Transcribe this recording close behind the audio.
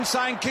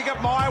Saying kick it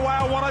my way,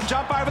 I want to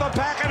jump over the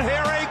pack, and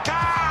here he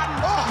comes!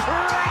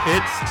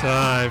 It's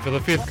time for the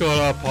Fifth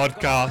Quarter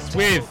podcast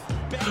with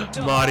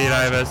Marty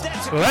Davis.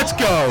 Let's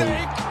go!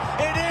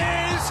 It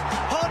is!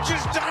 Hodge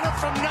has done it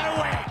from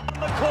nowhere!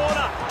 The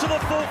corner to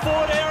the full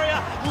forward area.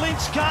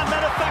 Lynch can't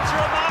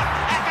manufacture a mark.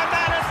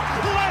 Ackermanis,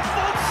 left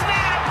foot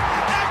snap.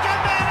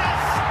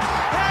 Ackermanis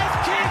has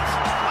kicked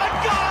a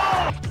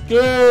goal.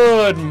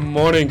 Good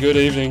morning, good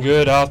evening,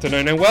 good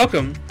afternoon, and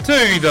welcome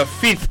to the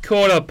Fifth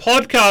Quarter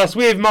podcast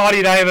with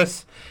Marty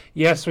Davis.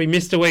 Yes, we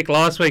missed a week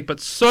last week, but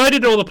so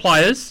did all the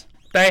players.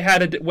 They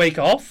had a week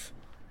off.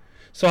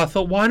 So I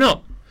thought, why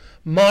not?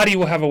 Marty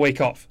will have a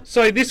week off.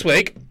 So this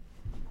week,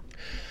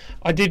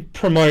 I did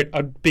promote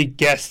a big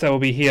guest that will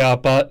be here,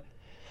 but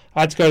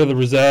I had to go to the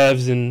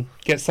reserves and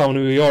get someone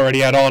who we already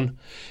had on.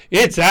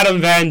 It's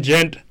Adam Van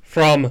Gent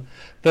from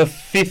the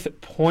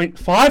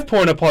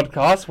 5-pointer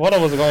podcast. What I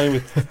was going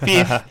with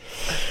fifth.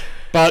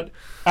 But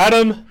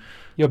Adam,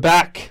 you're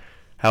back.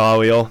 How are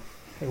we all?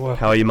 Well,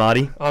 How are you,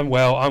 Marty? I'm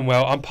well.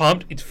 I'm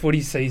pumped. It's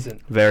footy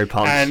season. Very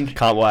pumped. And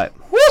can't wait.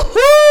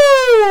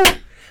 Woohoo!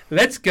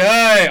 Let's go.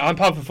 I'm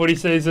pumped for footy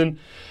season.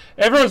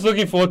 Everyone's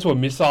looking forward to a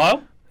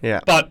missile.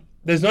 Yeah. But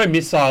there's no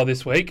missile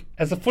this week,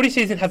 as the footy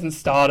season hasn't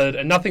started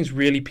and nothing's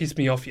really pissed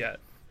me off yet.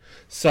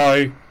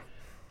 So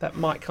that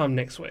might come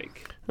next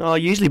week. Oh,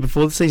 usually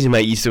before the season,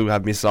 mate, you still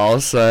have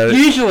missiles. So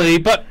Usually,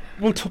 but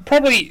we'll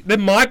probably there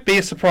might be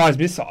a surprise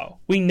missile.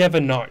 We never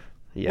know.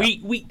 Yeah.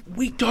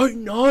 We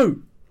don't know,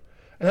 and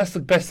that's the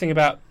best thing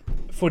about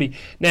footy.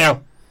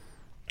 Now,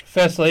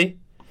 firstly,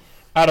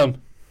 Adam,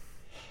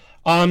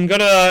 I'm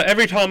gonna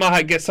every time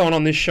I get someone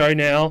on this show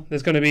now,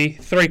 there's gonna be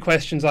 3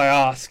 questions I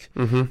ask,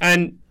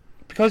 and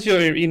because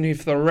you're in here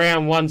for the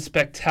round 1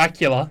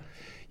 spectacular,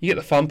 you get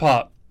the fun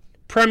part.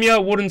 Premier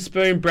Wooden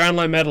Spoon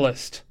Brownlow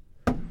medalist.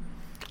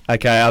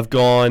 Okay, I've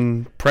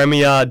gone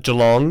Premier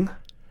Geelong,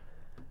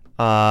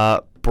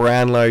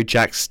 Brownlow,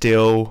 Jack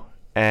Still,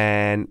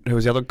 and who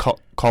was the other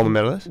Coleman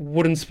medalist?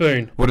 Wooden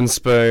Spoon. Wooden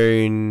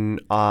Spoon.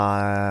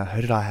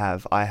 Who did I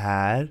have?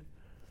 I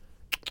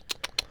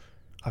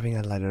think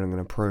Adelaide. I'm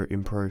going to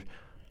improve.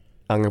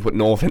 I'm going to put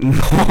North in.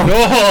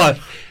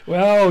 North.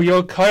 Well,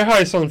 your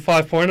co-host on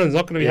 5-pointer is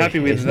not going to be happy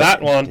with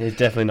that one. He's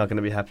definitely not going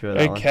to be happy with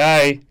that one.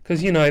 Okay,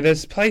 because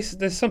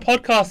there's some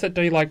podcasts that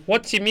do like,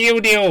 what's your meal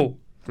deal?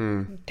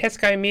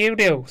 Tesco meal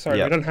deal. Sorry,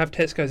 Yep. we don't have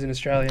Tesco's in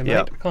Australia, mate.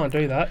 Yep. I can't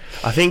do that.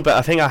 I think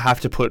I have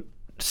to put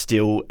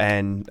Still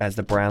and as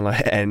the Brownlow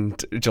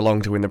and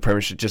Geelong to win the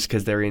premiership just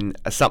because they're in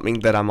something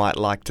that I might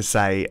like to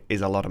say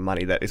is a lot of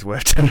money that is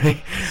worth to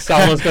me.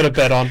 Someone's got to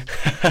bet on.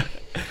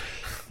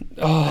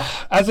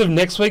 As of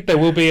next week, there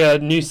will be a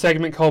new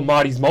segment called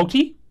Marty's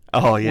Multi.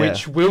 Oh yeah.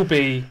 Which will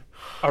be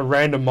a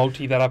random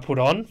multi that I put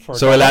on.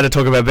 So we're allowed to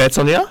talk about bets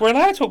on here? We're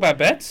allowed to talk about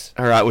bets.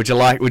 All right. Would you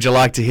like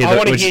to hear? I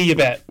want to hear your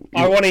bet.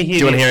 I want to hear. Do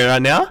you want to hear it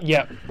right now?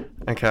 Yep.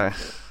 Okay.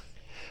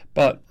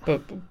 But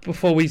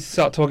before we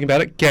start talking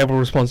about it, gamble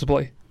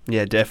responsibly.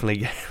 Yeah,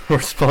 definitely gamble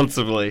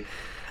responsibly.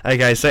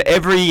 Okay, so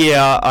every year,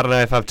 I don't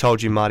know if I've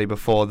told you, Marty,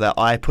 before, that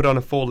I put on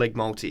a 4-leg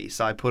multi.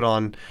 So I put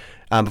on,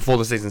 before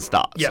the season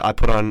starts, Yep. I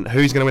put on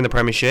who's going to win the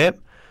premiership,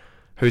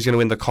 who's going to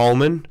win the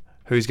Coleman,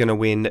 who's going to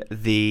win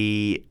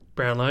the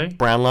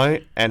Brownlow,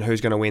 and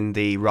who's going to win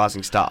the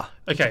Rising Star.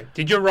 Okay,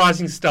 did your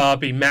Rising Star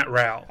be Matt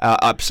Rowell?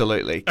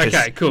 Absolutely.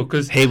 Okay, cool,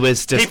 because he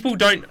was just... people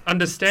don't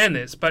understand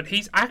this, but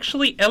he's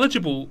actually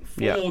eligible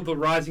for the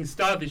Rising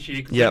Star this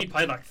year because he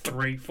played like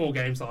 3-4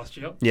 games last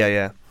year.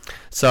 Yeah.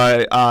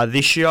 So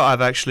this year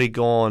I've actually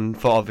gone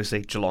for,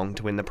 obviously, Geelong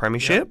to win the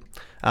premiership.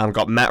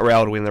 Got Matt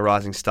Rowell to win the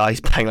Rising Star. He's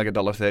paying like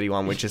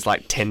 $1.31, which is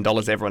like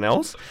 $10 everyone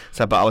else.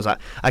 So, but I was like,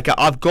 okay,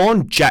 I've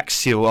gone Jack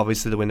Seal,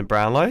 obviously, to win the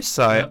Brownlow.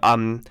 So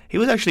he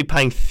was actually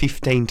paying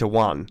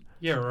 15-1.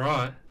 Yeah,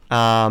 right.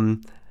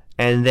 And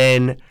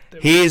then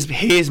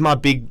here's my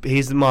big.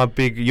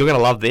 You're gonna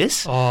love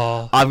this.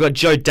 Oh, I've got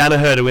Joe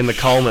Danaher to win the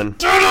Coleman.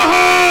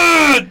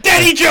 Danaher,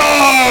 Daddy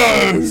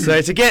Joe.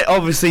 So to get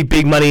obviously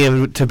big money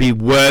and to be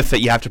worth it,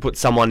 you have to put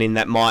someone in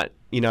that might,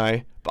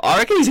 But I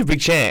reckon he's a big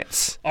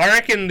chance. I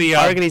reckon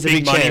he's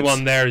big money chance.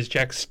 One there is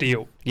Jack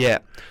Steele. Yeah.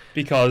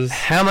 Because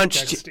how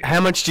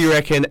much do you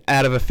reckon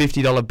out of a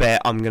 $50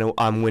 bet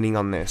I'm winning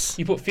on this?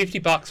 You put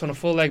 $50 on a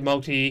 4-leg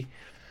multi.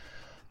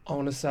 I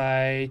want to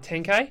say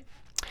 10k.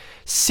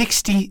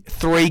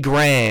 63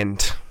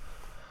 grand.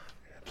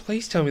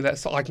 Please tell me that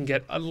so I can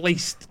get at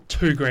least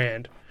 2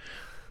 grand.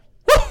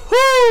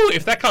 Woohoo!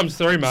 If that comes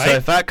through, mate. So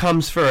if that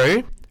comes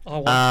through, I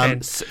want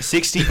 10.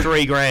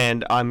 63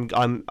 grand. I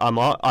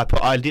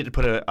did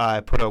put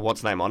a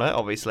what's name on it.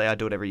 Obviously, I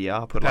do it every year.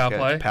 I put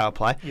a power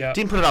play. Yep.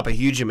 Didn't put it up a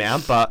huge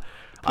amount, but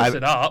Puts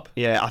it up.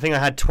 Yeah, I think I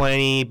had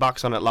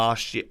 $20 on it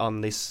last year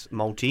on this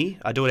multi.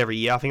 I do it every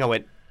year. I think I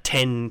went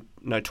 20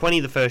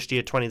 the first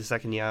year, 20 the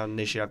second year, and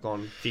this year I've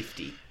gone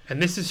 50.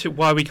 And this is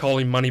why we call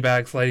him money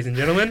bags, ladies and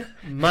gentlemen.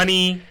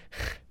 Money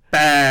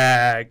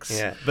bags.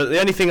 Yeah, but the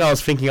only thing I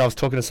was thinking, I was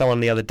talking to someone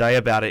the other day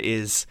about it,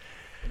 is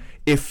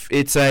if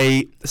it's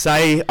say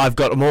I've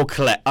got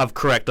I've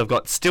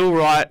got Still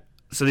Right,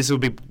 So this will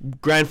be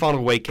grand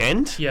final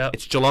weekend. Yeah.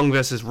 It's Geelong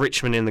versus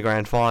Richmond in the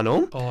grand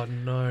final. Oh,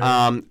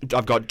 no.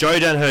 I've got Joe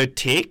Danaher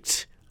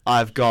ticked.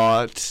 I've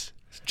got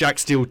Jack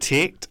Steele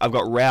ticked. I've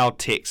got Rao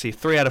ticked. So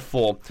 3 out of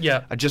 4.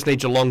 Yeah. I just need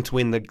Geelong to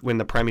win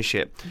the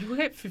premiership. You will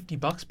get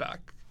 $50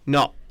 back.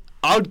 No,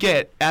 I would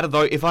get out of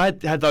those. If I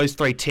had those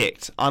 3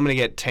 ticked, I'm going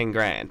to get 10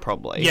 grand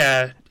probably.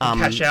 Yeah.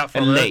 Cash out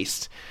from at it.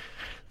 least.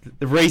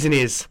 The reason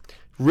is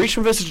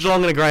Richmond versus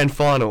Geelong in a grand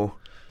final.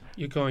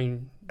 You're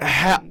going...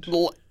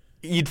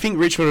 You'd think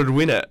Richmond would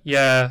win it.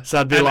 Yeah. So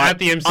I'd be and like, at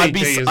the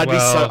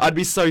MCG I'd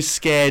be so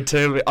scared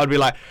to. I'd be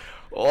like,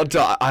 oh,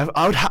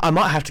 I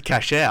might have to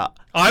cash out.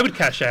 I would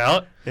cash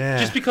out. Yeah.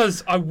 Just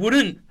because I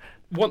wouldn't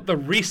want the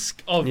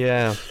risk of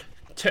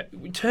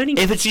turning.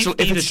 If it's 50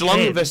 to Geelong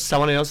 10. versus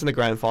someone else in the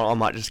grand final, I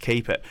might just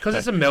keep it Because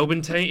it's a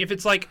Melbourne team. If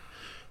it's like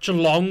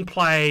Geelong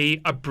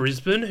play a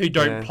Brisbane who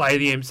don't play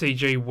the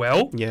MCG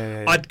well,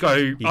 I'd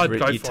go. I'd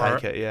go for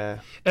it. Yeah.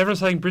 Everyone's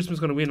saying Brisbane's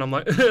going to win. I'm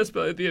like, it's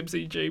the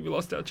MCG. We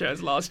lost our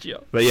chance last year.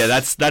 But yeah,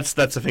 that's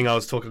the thing I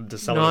was talking to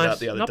someone about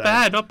the other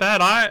day. Not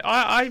bad.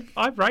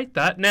 I rate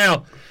that.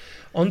 Now,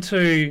 on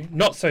to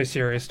not so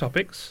serious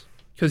topics,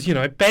 because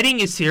betting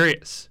is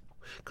serious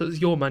because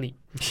it's your money.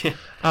 Yeah.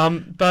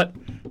 But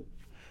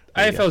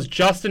AFL's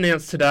just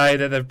announced today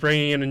that they're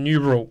bringing in a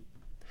new rule.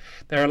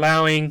 They're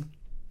allowing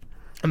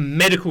a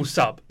medical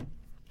sub.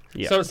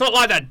 Yep. So it's not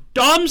like that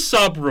dumb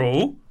sub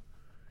rule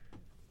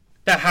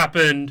that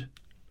happened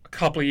a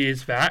couple of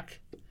years back.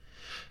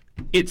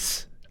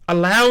 It's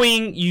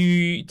allowing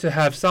you to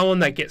have someone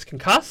that gets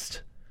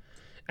concussed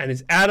and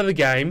is out of the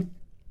game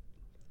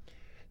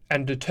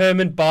and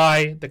determined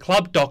by the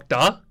club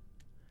doctor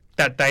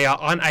that they are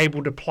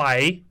unable to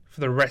play for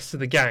the rest of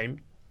the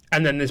game,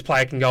 and then this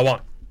player can go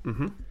on.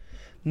 Mm-hmm.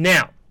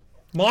 Now,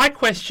 my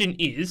question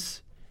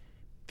is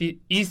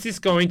this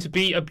going to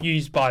be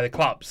abused by the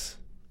clubs?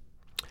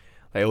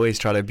 They always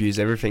try to abuse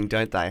everything,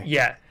 don't they?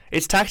 Yeah.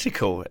 It's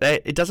tactical.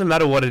 It doesn't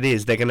matter what it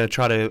is. They're going to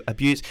try to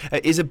abuse.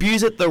 Is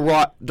abuse it the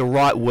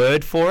right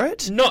word for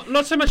it?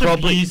 Not so much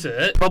abuse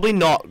it. Probably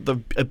not the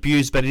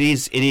abuse, but it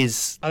is.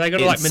 Are they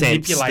going to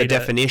manipulate the it?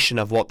 definition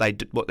of what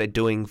they're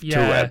doing to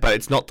Yeah. it? But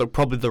it's not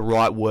probably the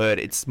right word.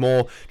 It's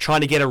more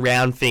trying to get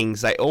around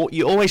things.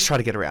 You always try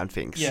to get around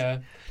things. Yeah.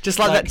 Just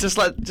like that. Just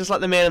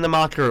like the man in the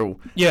marker rule.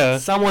 Yeah.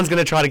 Someone's going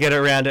to try to get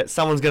around it.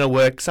 Someone's going to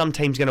work. Some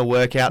team's going to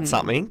work out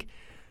something,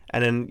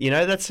 and then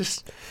that's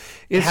just.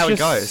 It's how it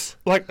goes.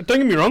 Like, don't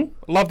get me wrong,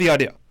 love the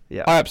idea.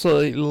 Yeah. I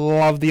absolutely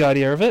love the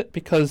idea of it,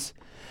 because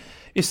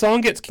if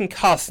someone gets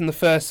concussed in the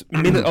first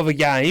minute of a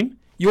game,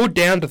 you're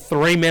down to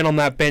 3 men on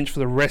that bench for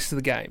the rest of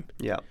the game.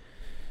 Yeah.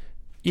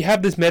 You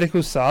have this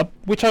medical sub,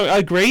 which I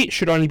agree it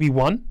should only be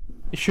 1.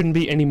 It shouldn't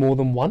be any more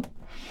than 1,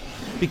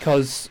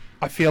 because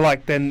I feel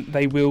like then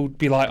they will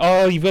be like,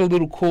 oh, you've got a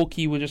little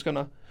corky, we're just going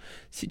to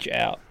sit you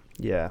out.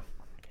 Yeah.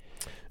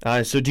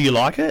 So do you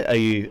like it? Are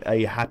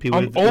you happy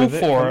with it? I'm all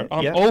for it.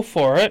 I'm all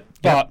for it.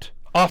 But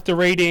after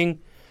reading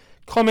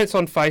comments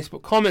on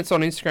Facebook, comments on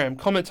Instagram,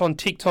 comments on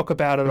TikTok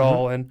about it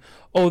all, and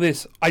all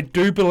this, I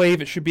do believe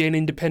it should be an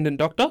independent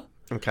doctor.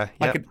 Okay.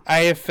 Like an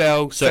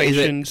AFL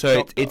sanctioned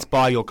doctor. It's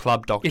by your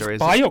club doctor, it's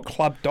by your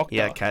club doctor.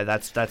 Yeah, okay,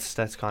 that's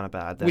kind of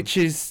bad then. Which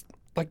is,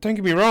 like, don't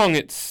get me wrong,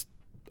 it's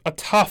a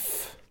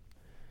tough...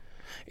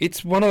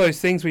 It's one of those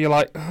things where you're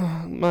like,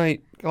 oh,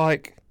 mate,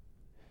 like...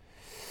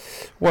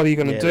 What are you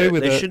going to do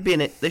with it?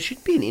 There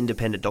should be an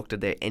independent doctor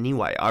there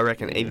anyway. I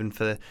reckon even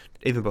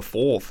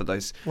before for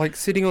those, like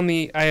sitting on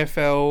the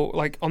AFL,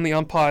 like on the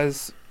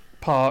umpires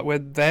part where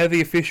they're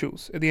the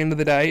officials. At the end of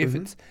the day, if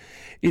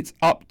it's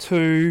up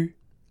to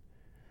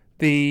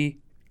the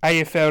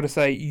AFL to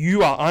say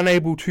you are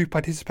unable to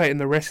participate in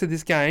the rest of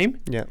this game,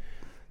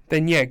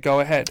 then go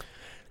ahead.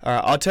 All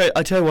right,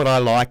 I'll tell you what I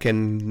like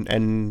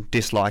and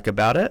dislike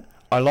about it.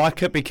 I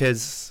like it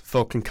because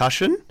for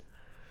concussion.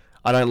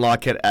 I don't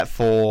like it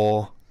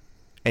for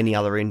any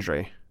other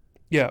injury.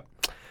 Yeah.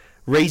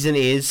 Reason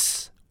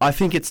is, I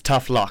think it's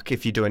tough luck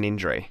if you do an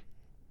injury.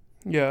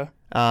 Yeah.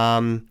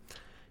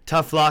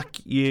 Tough luck.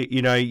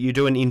 You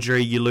do an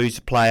injury, you lose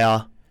a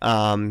player.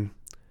 That's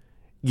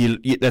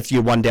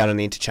your one down in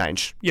the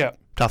interchange. Yeah.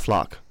 Tough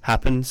luck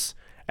happens,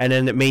 and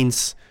then it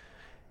means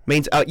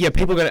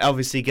people are going to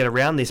obviously get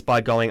around this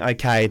by going,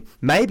 okay,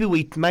 maybe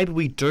we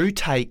do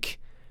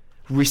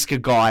risk a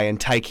guy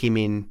and take him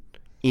in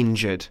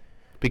injured.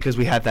 Because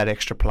we have that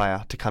extra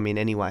player to come in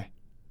anyway.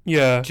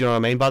 Yeah. Do you know what I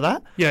mean by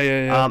that?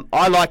 Yeah.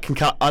 I like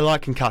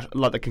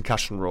the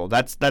concussion rule.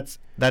 That's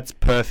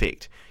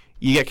perfect.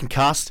 You get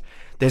concussed.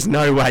 There's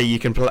no way you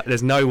can play.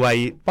 There's no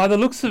way. By the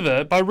looks of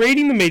it, by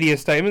reading the media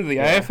statement that the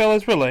AFL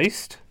has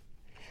released,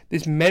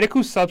 this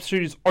medical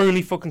substitute is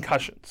only for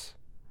concussions.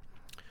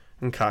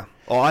 Okay.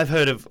 I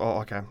heard it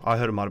might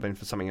have been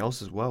for something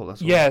else as well.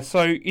 That's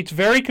so it's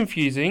very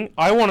confusing.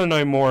 I want to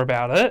know more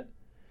about it.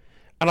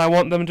 And I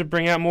want them to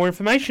bring out more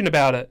information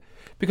about it.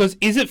 Because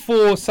is it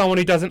for someone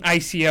who does an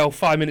ACL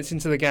 5 minutes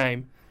into the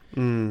game?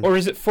 Or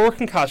is it for a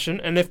concussion?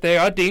 And if they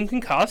are deemed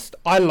concussed,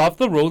 I love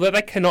the rule that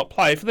they cannot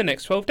play for the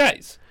next 12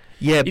 days.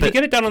 Yeah, if you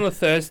get it done on the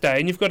Thursday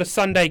and you've got a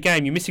Sunday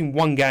game, you're missing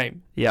 1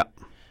 game. Yeah.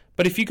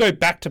 But if you go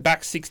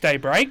back-to-back 6-day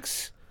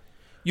breaks,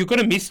 you're going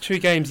to miss 2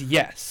 games,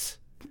 yes.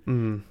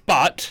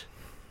 But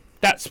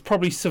that's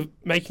probably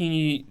making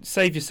you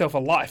save yourself a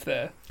life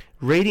there.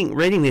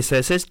 Reading this,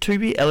 it says to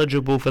be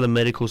eligible for the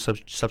medical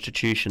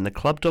substitution, the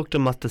club doctor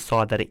must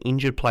decide that an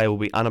injured player will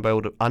be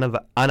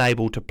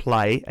unable to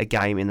play a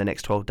game in the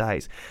next 12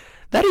 days.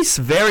 That is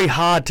very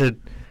hard to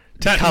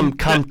come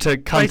to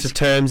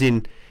terms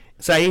in.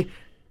 Say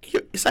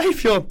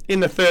if you're in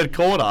the third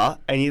quarter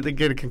and you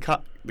get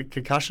the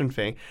concussion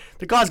thing,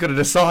 the guy's got to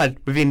decide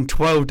within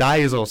 12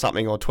 days or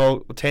something, or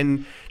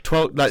 10,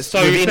 12. Like, so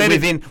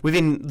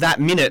within that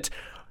minute,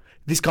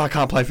 this guy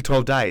can't play for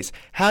 12 days.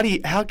 How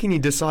can you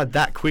decide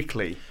that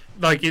quickly?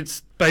 Like,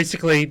 it's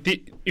basically,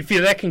 if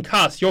you're that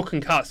concussed, you're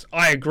concussed.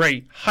 I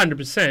agree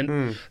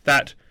 100%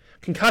 that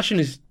concussion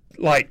is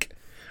like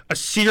a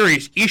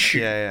serious issue.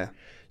 Yeah.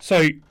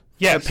 So,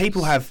 yes. So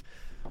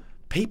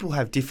people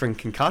have different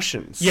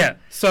concussions. Yeah.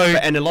 So,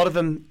 and a lot of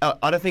them,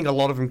 I don't think a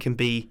lot of them can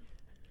be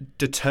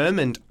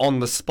determined on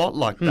the spot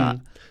like that.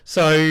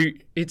 So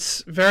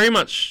it's very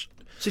much.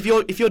 So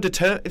if your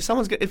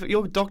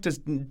doctor's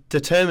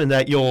determined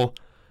that you're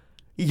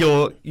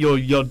not,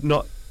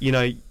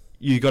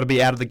 you got to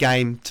be out of the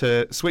game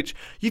to switch,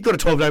 you've got a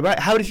 12-day break.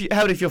 How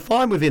if you're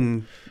fine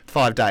within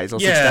 5 days or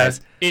 6 days?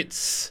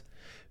 It's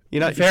very. Do you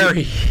know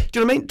what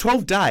I mean?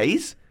 12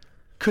 days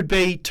could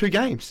be 2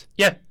 games.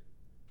 Yeah.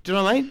 Do you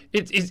know what I mean?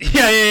 It's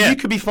yeah. You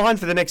could be fine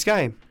for the next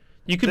game.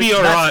 You could be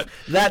all right.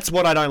 That's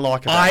what I don't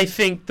like about it. I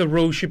think the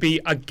rule should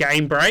be a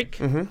game break.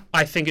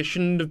 I think it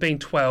shouldn't have been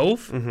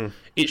 12.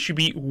 It should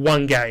be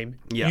 1 game.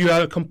 Yeah. You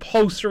are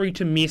compulsory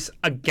to miss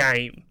a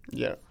game.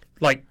 Yeah.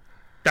 Like,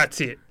 that's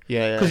it.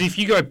 Yeah. Because if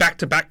you go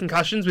back-to-back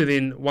concussions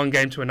within 1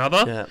 game to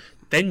another,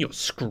 then you're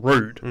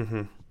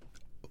screwed.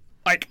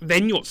 Like,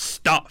 then you're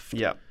stuffed.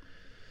 Yeah.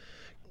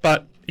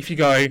 But if you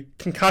go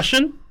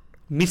concussion,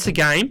 miss a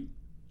game,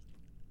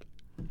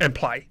 and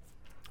play.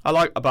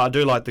 But I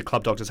do like the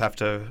club doctors have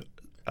to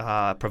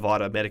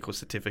provide a medical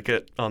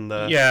certificate on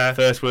the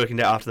first working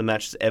day after the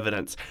match as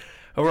evidence.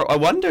 I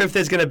wonder if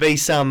there's going to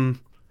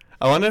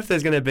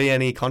be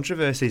any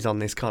controversies on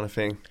this kind of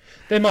thing.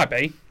 There might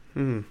be.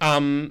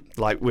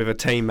 Like with a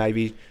team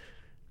maybe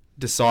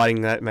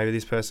deciding that maybe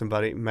this person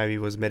maybe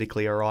was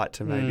medically alright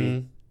to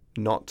maybe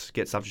not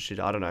get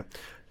substituted. I don't know.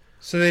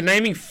 So they're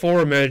naming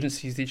 4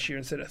 emergencies this year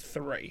instead of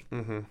 3.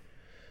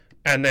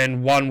 And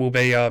then 1 will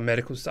be a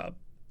medical sub.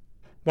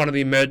 One of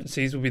the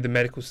emergencies will be the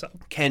medical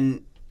sub.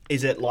 Can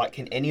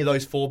any of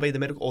those 4 be the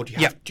medical, or do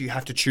you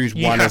have to choose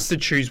one? You have to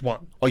choose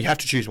one. Oh, you have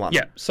to choose one.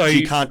 Yeah. So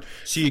you can't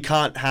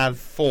have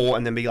 4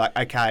 and then be like,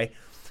 okay,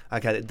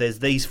 there's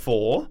these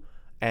 4,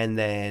 and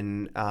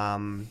then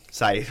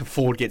say if a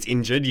forward gets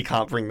injured, you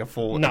can't bring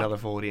another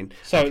forward in.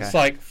 So it's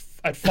like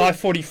at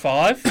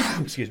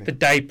 5:45, excuse me, the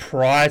day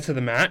prior to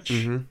the match,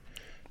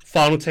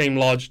 final team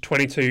lodged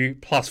 22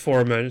 plus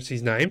 4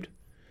 emergencies named.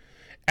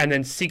 And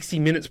then 60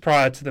 minutes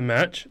prior to the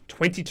match,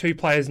 22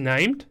 players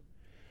named,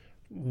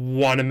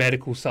 1 a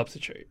medical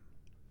substitute.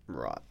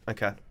 Right,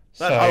 okay.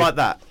 I like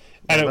that.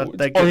 And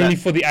only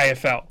for the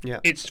AFL. Yeah.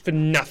 It's for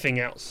nothing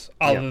else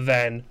other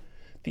than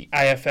the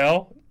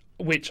AFL,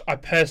 which I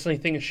personally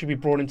think it should be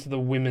brought into the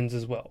women's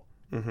as well.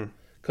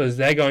 Because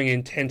they're going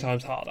in 10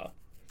 times harder.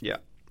 Yeah.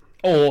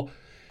 Or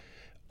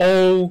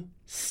all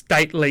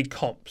state league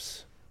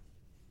comps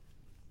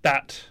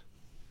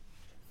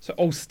So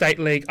all state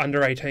league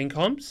under 18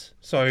 comps,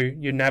 so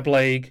your NAB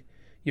league,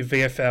 your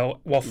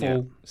VFL,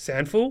 Waffle,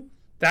 Sandful.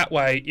 That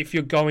way, if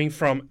you're going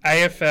from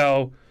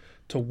AFL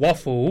to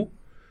Waffle,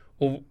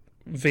 or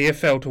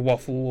VFL to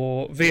Waffle,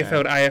 or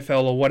VFL to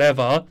AFL, or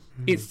whatever,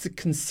 it's the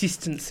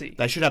consistency.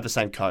 They should have the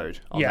same code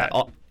on that.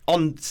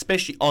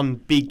 Especially on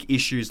big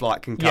issues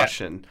like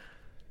concussion,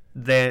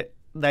 they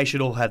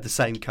should all have the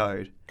same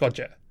code.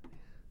 Gotcha.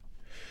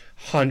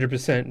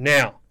 100%.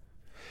 Now,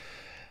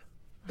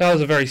 that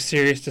was a very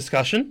serious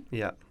discussion,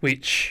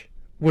 which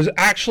was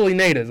actually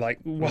needed,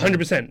 like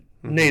 100%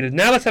 needed.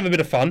 Now let's have a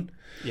bit of fun.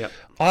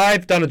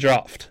 I've done a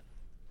draft.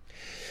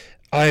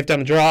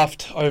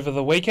 Over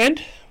the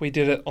weekend. We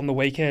did it on the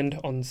weekend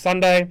on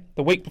Sunday,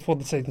 the week before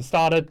the season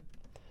started.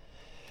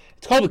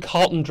 It's called the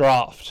Carlton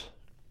Draft.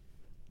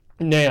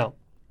 Now,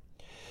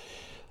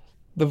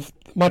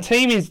 my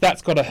team is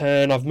That's Got a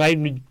Hern. I've made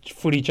my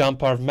footy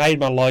jumper. I've made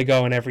my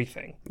logo and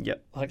everything.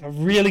 Like, I've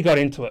really got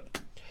into it.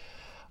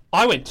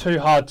 I went too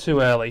hard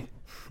too early.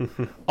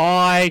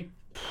 I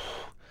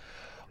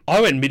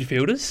went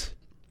midfielders.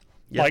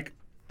 Like,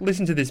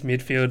 listen to this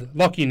midfield.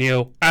 Lachie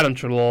Neale, Adam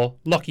Treloar,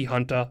 Lachie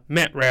Hunter,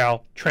 Matt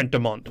Rowell, Trent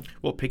Dumont.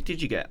 What pick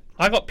did you get?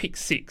 I got pick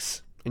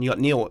 6. And you got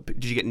Neale.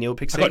 Did you get Neale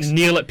pick 6? I got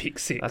Neale at pick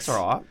 6. That's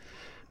all right.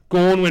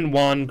 Gawn went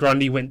 1,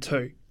 Grundy went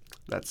 2.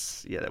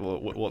 That's,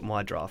 what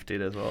my draft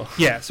did as well.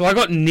 Yeah, so I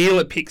got Neale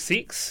at pick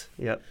 6.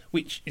 Yep.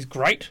 Which is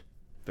great.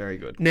 Very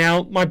good.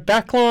 Now, my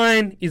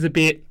backline is a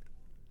bit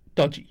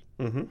dodgy.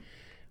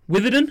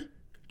 Witherden,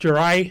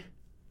 Duray,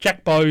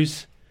 Jack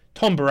Bowes,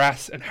 Tom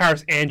Barrass, and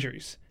Harris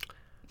Andrews.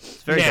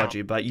 It's very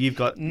dodgy, but you've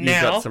got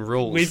some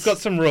rules. We've got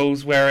some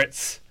rules where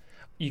it's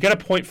you get a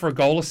point for a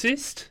goal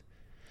assist,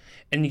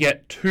 and you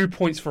get 2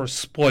 points for a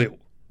spoil.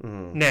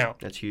 Now,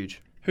 That's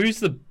huge. who's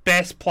the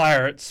best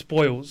player at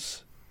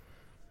spoils?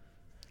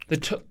 The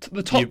top.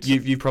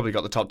 You've probably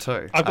got the top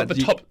two. I've got the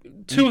top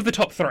two of the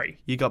top three.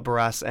 You got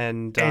Barras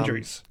and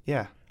Andrews.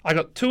 Yeah. I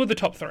got two of the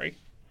top three.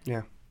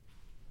 Yeah.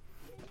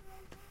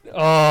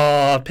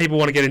 Oh, people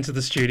want to get into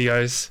the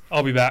studios.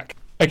 I'll be back.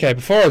 Okay,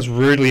 before I was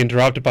rudely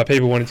interrupted by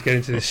people wanting to get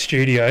into the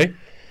studio,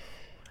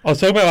 I was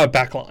talking about my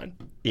back line.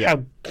 Yeah.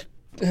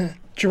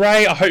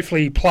 Dre,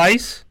 hopefully he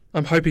plays.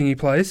 I'm hoping he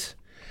plays.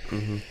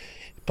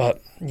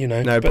 But,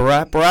 No,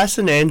 Barras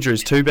and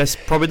Andrews,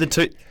 probably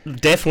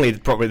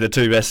the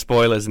two best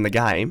spoilers in the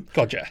game.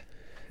 Gotcha.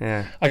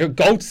 Yeah. I got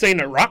Goldstein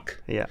at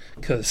ruck. Yeah.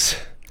 Because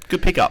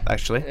Good pickup,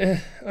 actually.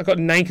 I got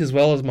Nank as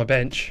well as my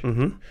bench,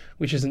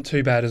 which isn't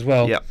too bad as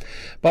well. Yep.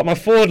 But my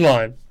forward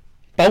line,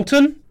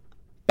 Bolton,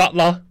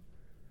 Butler,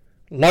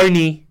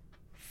 Loney,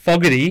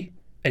 Fogarty,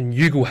 and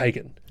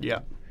Ugelhagen. Yeah.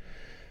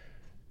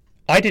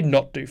 I did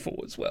not do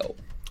forwards well.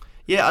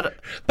 Yeah.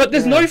 But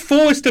there's no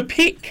forwards to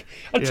pick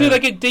until Yeah. they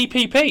get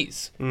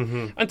DPPs.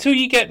 Until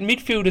you get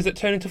midfielders that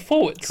turn into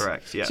forwards.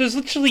 Correct, yeah. So it's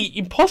literally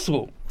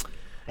impossible.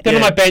 Then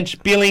on Yeah. my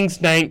bench, Billings,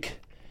 Nank,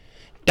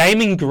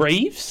 Damon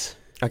Greaves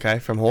Okay,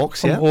 from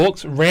Hawks, from yeah.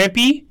 Hawks,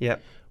 Rampy,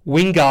 Yep.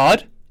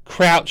 Wingard,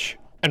 Crouch,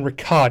 and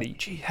Riccardi.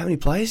 Gee, how many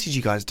players did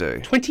you guys do?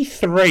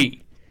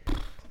 23.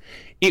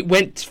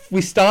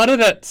 We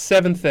started at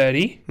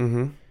 7:30.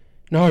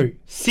 No,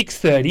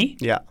 6:30.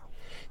 Yeah.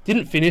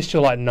 Didn't finish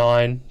till like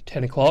 9,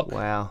 10 o'clock.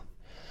 Wow.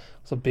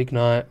 It was a big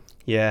night.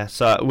 Yeah,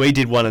 so we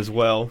did one as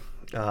well.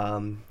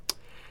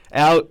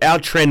 Our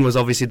trend was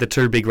obviously the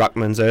two big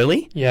ruckmans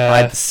early. Yeah. I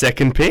had the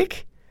second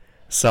pick,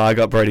 so I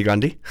got Brody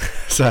Grundy.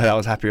 So I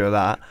was happy with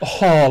that.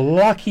 Oh,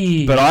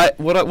 lucky. But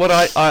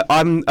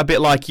I'm a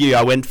bit like you.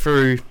 I went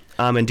through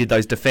and did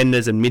those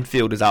defenders and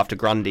midfielders after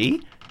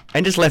Grundy,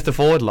 and just left the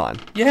forward line.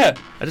 Yeah.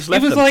 I just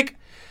left It was them. like,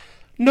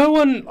 no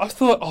one, I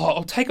thought,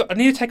 I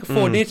need to take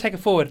a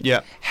forward,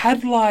 Yeah.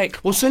 Had like,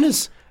 Well, soon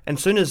as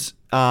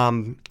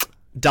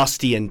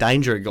Dusty and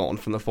Danger are gone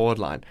from the forward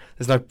line,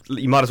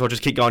 you might as well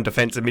just keep going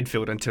defensive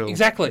midfield until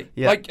exactly.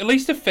 Yeah. Like, at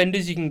least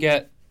defenders you can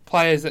get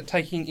players that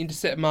taking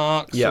intercept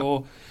marks Yeah.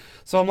 or,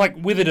 so I'm like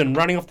Witherden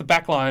running off the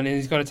back line and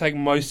he's going to take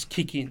most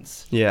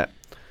kick-ins. Yeah.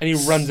 And he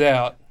runs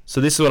out. So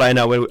this is what I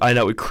know. I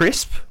know with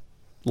Crisp,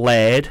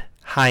 Laird,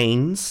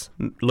 Haynes,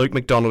 Luke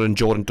McDonald, and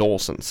Jordan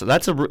Dawson. So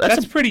that's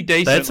pretty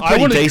decent. That's a I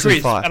pretty wanted decent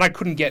Chris, five. and I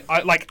couldn't get.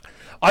 I've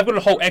got a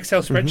whole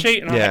Excel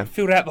spreadsheet, and I Yeah. had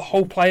filled out the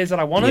whole players that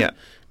I wanted. Yeah.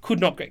 Could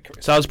not get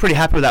Chris. So I was pretty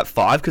happy with that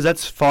 5 because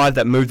that's 5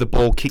 that move the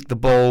ball, kick the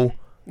ball,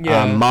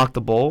 Yeah. mark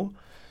the ball.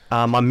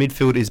 My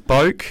midfield is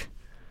Boak,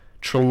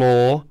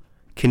 Trelaw,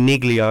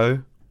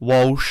 Caniglio,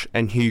 Walsh,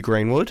 and Hugh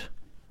Greenwood.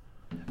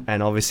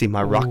 And obviously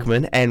my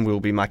ruckman and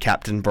will be my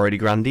captain, Brody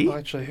Grundy. Oh,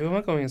 actually, who am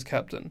I going as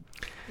captain?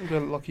 I've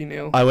got Lockie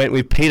Neal. I went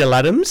with Peter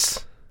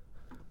Laddams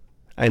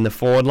in the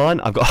forward line.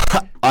 I've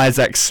got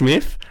Isaac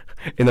Smith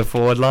in the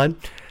forward line.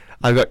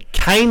 I've got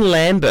Kane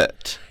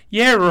Lambert.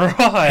 Yeah,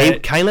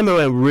 right. Kane Lambert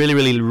went really,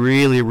 really,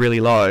 really,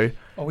 really low.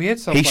 Oh, we had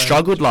some. He players.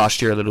 struggled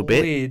last year a little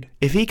bit. Weird.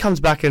 If he comes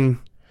back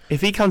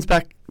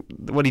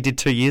what he did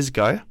 2 years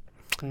ago,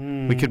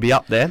 we could be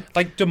up there.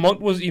 Like Demont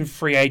was in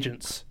free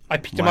agents. I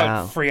picked him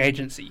Wow. up free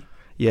agency.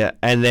 Yeah,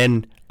 and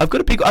then I've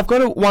got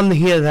one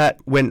here that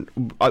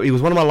he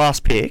was one of my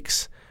last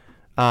picks,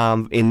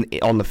 on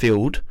the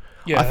field.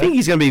 Yeah. I think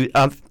he's going to be.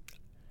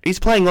 He's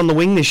playing on the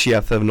wing this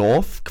year for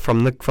North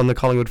from the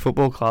Collingwood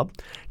Football Club.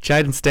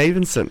 Jaden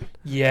Stevenson.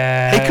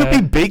 Yeah. He could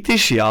be big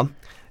this year.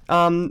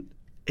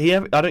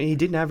 He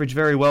didn't average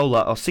very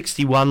well.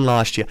 61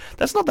 last year.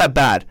 That's not that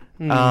bad.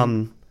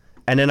 And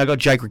then I got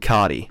Jake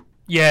Riccardi.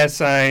 Yeah,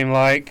 same.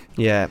 Like.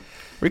 Yeah,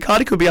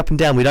 Riccardi could be up and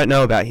down. We don't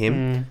know about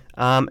him.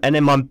 And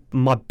then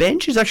my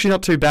bench is actually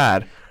not too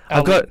bad.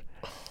 I've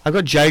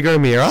got Jago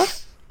O'Meara,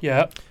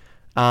 Yeah.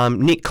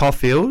 Nick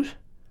Caulfield,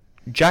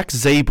 Jack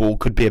Zeeble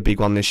could be a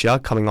big one this year,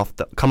 coming off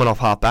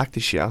half back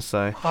this year.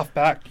 So Half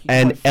back.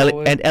 and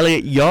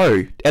Elliot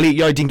Yeo. Elliot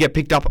Yeo didn't get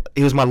picked up.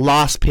 He was my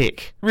last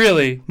pick.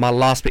 Really? My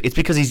last pick. It's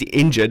because he's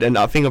injured, and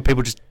I think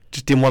people just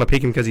didn't want to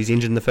pick him because he's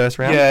injured in the first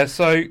round. Yeah.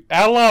 So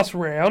our last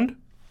round.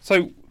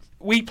 So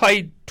we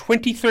played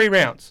 23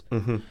 rounds.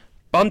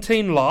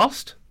 Bunteen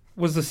last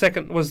was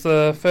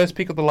the first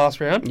pick of the last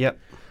round. Yep.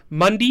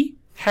 Mundy,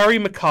 Harry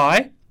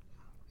Mackay,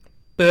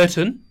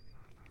 Burton,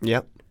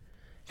 Yep.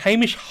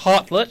 Hamish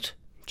Hartlett,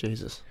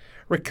 Jesus.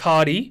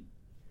 Riccardi,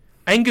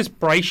 Angus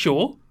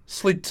Brayshaw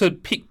slid to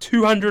pick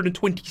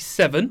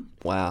 227.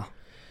 Wow.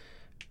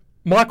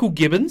 Michael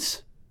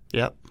Gibbons.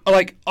 Yep.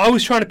 I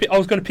was going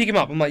to pick him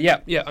up. I'm like, yeah,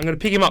 I'm going to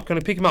pick him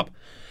up.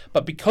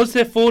 But because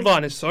their forward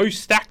line is so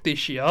stacked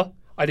this year,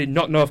 I did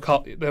not know if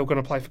they were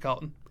going to play for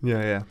Carlton.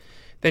 Yeah.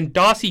 Then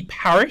Darcy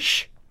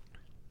Parish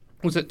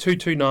was at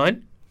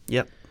 229.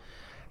 Yep.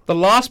 The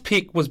last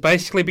pick was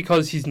basically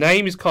because his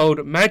name is called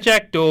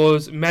Majak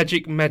Door's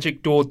Magic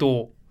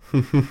Door.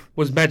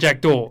 Was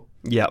Majak Door.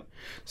 Yep.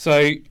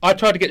 So I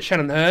tried to get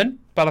Shannon Hearn,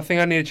 but I think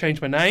I need to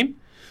change my name.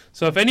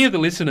 So if any of the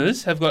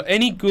listeners have got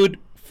any good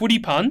footy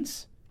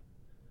puns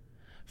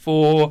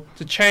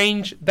to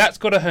change That's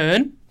Got a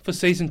Hearn for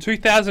season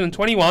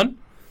 2021,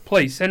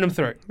 please send them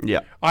through. Yeah.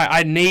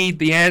 I need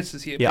the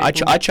answers here. Yeah,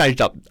 people. I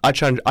changed up. I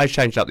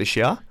changed up this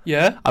year.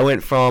 Yeah? I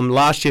went from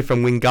last year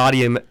from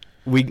Wingardium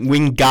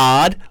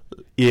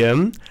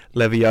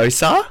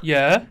Leviosa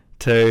Yeah.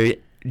 to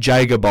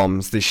Jaeger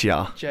Bombs this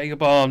year. Jaeger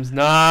Bombs,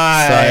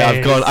 nice. So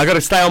I've gone. I got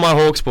to stay on my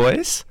Hawks,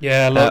 boys.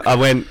 Yeah, look. I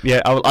went.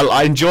 Yeah,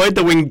 I enjoyed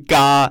the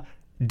Wingardium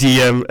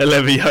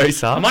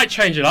Leviosa. I might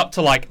change it up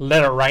to like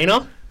Letter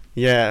Rainer,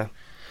 Yeah.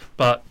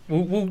 but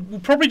we'll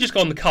probably just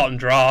go on the Carlton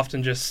draft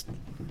and just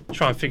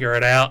try and figure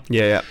it out.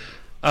 Yeah.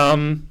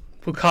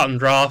 We'll Carlton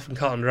draft.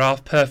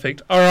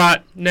 Perfect. All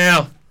right,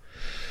 now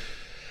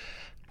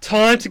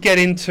time to get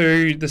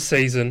into the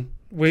season.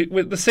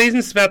 The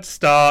season's about to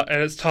start,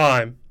 and it's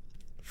time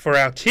for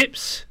our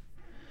tips.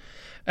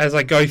 As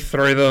I go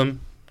through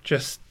them,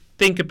 just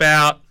think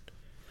about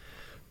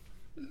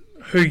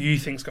who you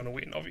think's going to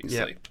win, obviously.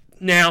 Yep.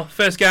 Now,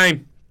 first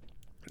game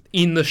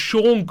in the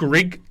Sean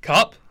Grigg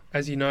Cup.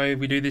 As you know,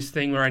 we do this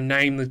thing where I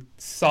name the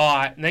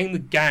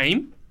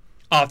game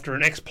after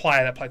an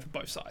ex-player that played for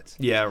both sides.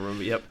 Yeah, I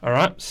remember. Yep. All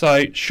right.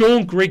 So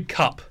Sean Grigg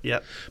Cup.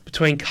 Yep.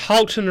 Between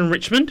Carlton and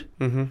Richmond.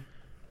 Mm-hmm.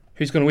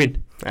 Who's going to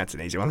win? That's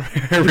an easy one.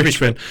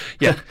 Richmond.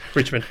 Yeah,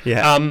 Richmond.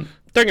 Yeah.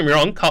 Don't get me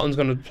wrong, Carlton's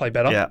going to play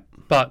better. Yeah.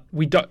 But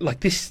we don't like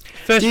this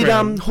first Did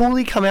round.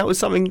 Hawley come out with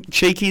something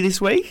cheeky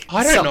this week?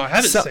 I don't know. I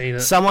haven't seen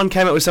it. Someone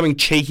came out with something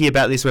cheeky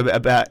about this.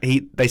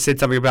 They said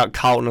something about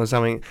Carlton or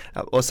something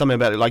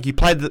about it. Like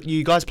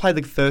you guys played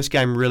the first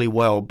game really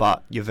well,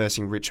 but you're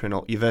versing Richmond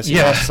or you're versing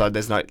us, so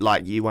there's no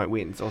you won't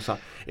win. So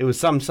it was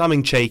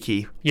something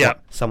cheeky. Yeah.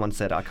 Someone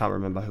said it. I can't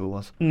remember who it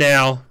was.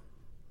 Now,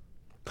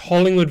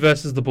 Collingwood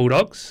versus the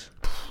Bulldogs.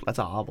 That's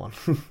a hard one.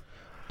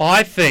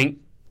 I think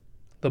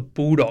the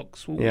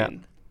Bulldogs will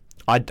win.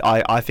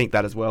 I think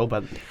that as well,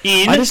 but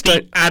in I just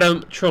the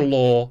Adam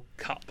Treloar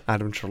Cup.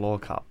 Adam Treloar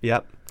Cup.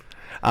 Yep.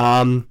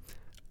 I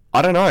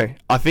don't know.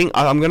 I think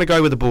I'm going to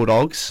go with the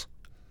Bulldogs.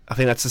 I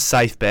think that's a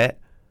safe bet,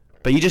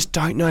 but you just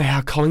don't know how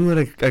Collingwood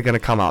are going to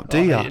come up, do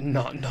you? Yeah,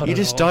 not You at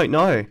just all. don't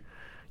know.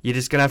 You're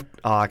just going to have.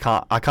 I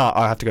can't.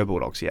 I have to go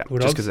Bulldogs. Yeah,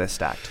 Bulldogs? just because they're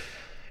stacked.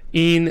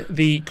 In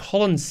the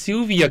Colin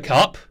Sylvia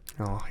Cup,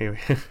 Oh, here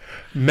we.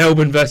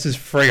 Melbourne versus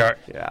Freo.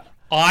 Yeah.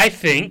 I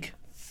think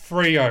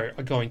Freo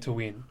are going to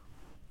win.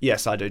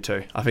 Yes, I do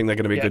too. I think they're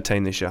going to be a good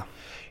team this year.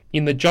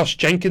 In the Josh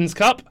Jenkins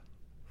Cup,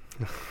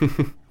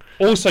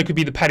 also could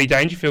be the Paddy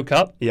Dangerfield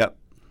Cup. Yep.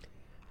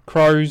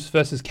 Crows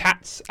versus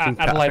Cats at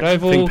Adelaide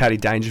Oval. I think Paddy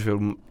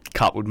Dangerfield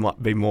Cup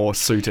might be more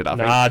suited. I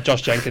think. Nah,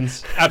 Josh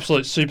Jenkins,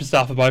 absolute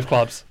superstar for both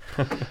clubs.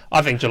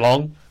 I think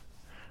Geelong.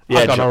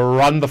 Yeah, I'm going to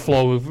run the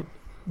floor with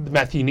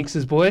Matthew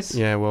Nix's boys.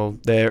 Yeah, well,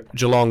 they're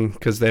Geelong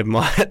because they're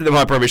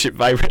my premiership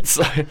favourites,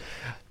 so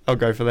I'll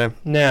go for them.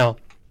 Now,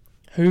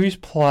 who's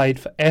played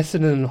for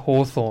Essendon and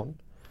Hawthorn?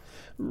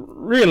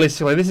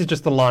 Realistically, this is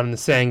just the line in the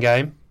sand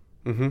game.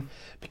 Mm-hmm.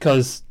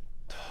 Because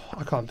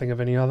I can't think of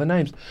any other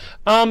names.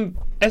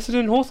 Essendon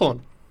and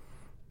Hawthorn.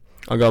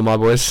 I'll go with my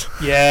boys.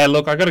 Yeah,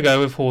 look, I got to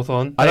go with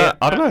Hawthorn. I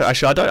don't know.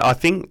 Actually, I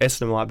think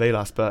Essendon might beat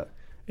us, but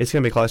it's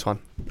going to be a close one.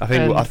 I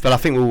think we'll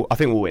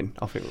win.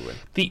 I think we'll win.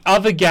 The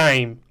other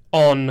game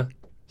on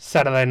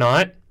Saturday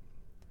night,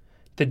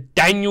 the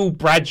Daniel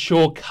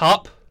Bradshaw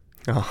Cup.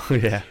 Oh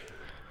yeah.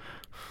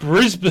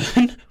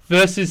 Brisbane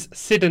versus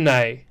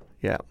Sydney.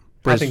 Yeah.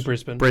 I think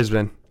Brisbane.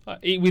 Brisbane.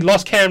 We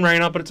lost Cam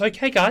Rayner, but it's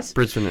okay, guys.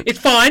 Brisbane. It's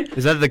fine.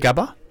 Is that the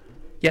Gabba?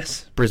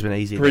 Yes. Brisbane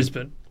easy.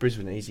 Brisbane.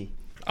 Brisbane easy.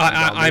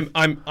 I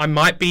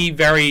might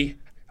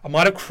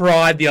have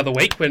cried the other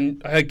week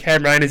when I heard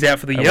Cam Rayner's out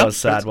for the year. It was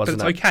sad,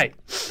 wasn't it? But it's okay.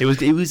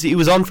 It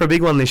was on for a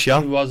big one this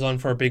year. He was on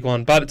for a big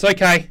one, but it's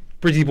okay.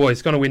 Brizzy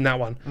boys going to win that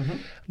one. Mm-hmm.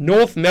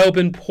 North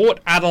Melbourne, Port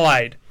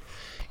Adelaide,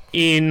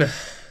 in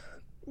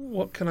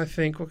what can I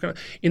think?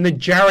 In the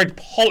Jared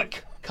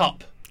Pollock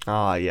Cup.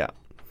 Oh yeah.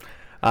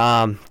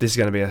 This is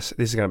going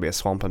to be a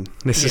swamping.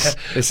 This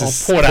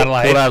is Port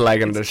Adelaide. Port Adelaide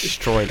going to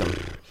destroy them.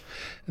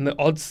 And the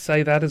odds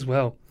say that as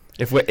well.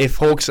 If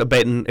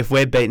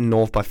we're beating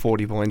North by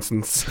 40 points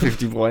and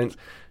 50 points,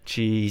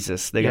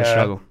 Jesus, they're going to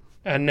struggle.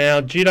 And now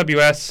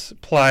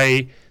GWS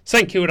play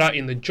St Kilda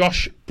in the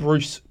Josh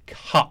Bruce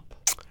Cup.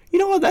 You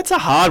know what? That's a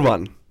hard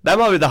one. That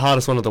might be the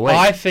hardest one of the week.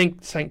 I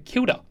think St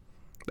Kilda.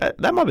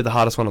 That might be the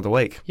hardest one of the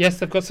week. Yes,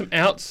 they've got some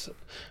outs.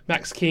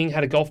 Max King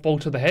had a golf ball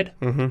to the head.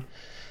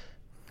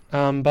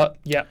 Mm-hmm. But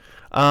yeah.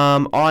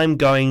 I'm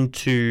going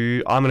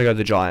to go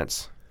the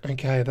Giants.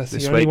 Okay, that's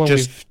this the only week. one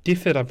we've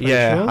differed, I'm pretty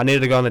sure. I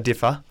needed to go on a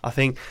differ. I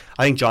think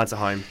Giants are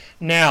home.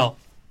 Now,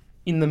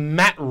 in the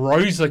Matt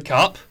Rosa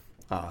Cup.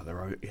 Oh,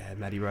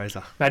 Matty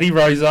Rosa. Matty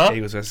Rosa.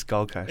 Eagles versus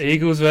Gold Coast.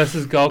 Eagles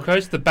versus Gold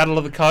Coast, the Battle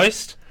of the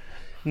Coast.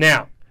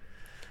 Now,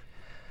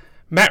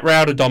 Matt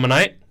Rowell to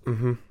dominate,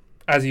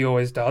 as he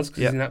always does,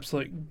 because he's an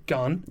absolute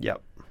gun.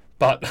 Yep.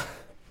 But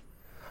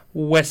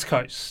West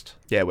Coast.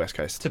 Yeah, West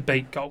Coast. To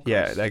beat Gold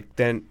Coast.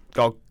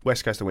 Yeah,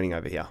 West Coast are winning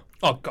over here.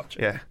 Oh, gotcha.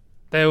 Yeah.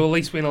 They will at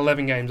least win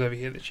 11 games over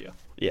here this year.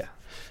 Yeah.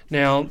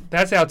 Now,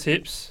 that's our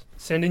tips.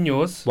 Send in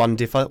yours. One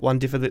difference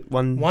of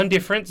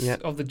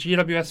the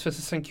GWS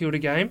versus St Kilda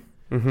game.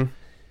 Mm-hmm.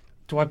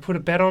 Do I put a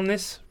bet on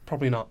this?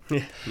 Probably not.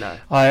 Yeah, no.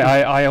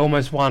 I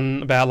almost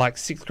won about like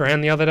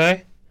 $6,000 the other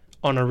day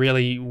on a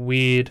really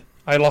weird.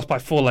 I lost by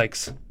 4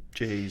 legs.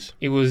 Jeez.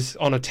 It was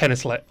on a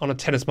tennis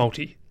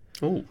multi.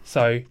 Ooh.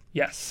 So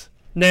yes.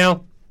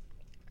 Now,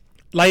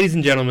 ladies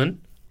and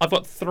gentlemen, I've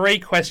got 3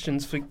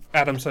 questions for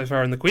Adam so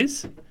far in the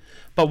quiz.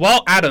 But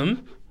while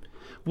I'm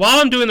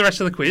doing the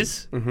rest of the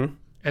quiz,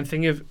 and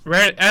think of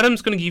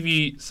Adam's going to give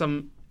you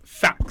some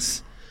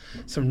facts.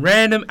 Some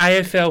random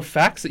AFL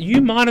facts that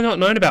you might have not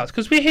known about.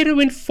 Because we're here to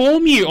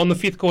inform you on the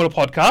Fifth Quarter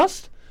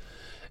podcast.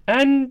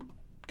 And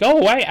go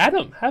away,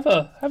 Adam. Have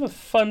a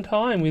fun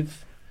time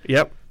with...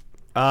 Yep.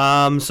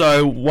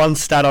 So one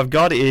stat I've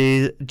got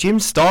is Jim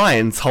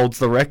Steins holds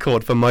the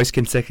record for most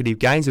consecutive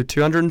games with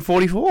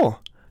 244.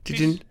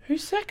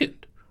 Who's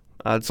second?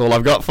 That's all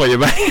I've got for you,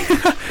 mate.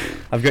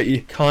 I've got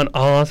you. Can't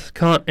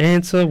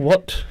answer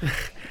what?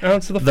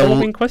 Answer the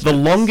following question. The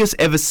longest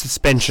ever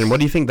suspension. What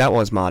do you think that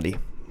was, Marty?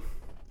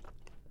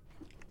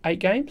 8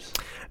 games?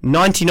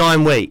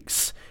 99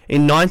 weeks.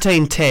 In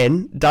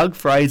 1910, Doug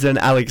Fraser and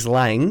Alex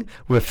Lang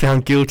were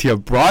found guilty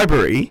of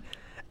bribery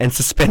and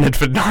suspended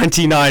for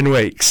 99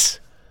 weeks.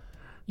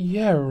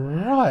 Yeah,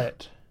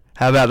 right.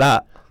 How about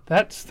that?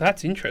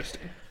 That's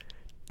interesting.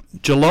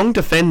 Geelong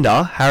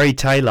defender Harry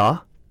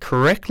Taylor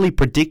correctly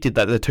predicted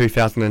that the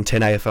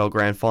 2010 AFL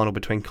Grand Final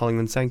between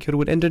Collingwood and St Kilda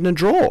would end in a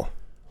draw.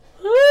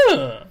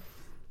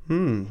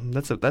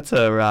 That's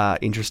a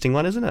interesting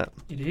one, isn't it?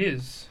 It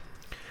is.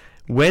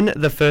 When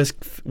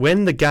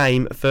the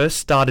game first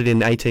started in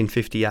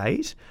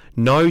 1858,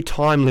 no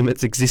time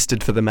limits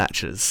existed for the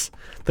matches.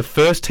 The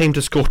first team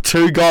to score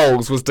 2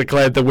 goals was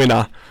declared the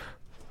winner.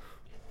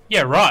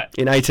 Yeah, right.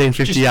 In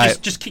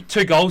 1858. Just kick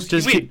 2 goals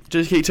to win.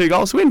 Just kick 2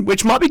 goals to win,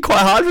 which might be quite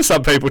hard for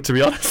some people, to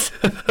be honest.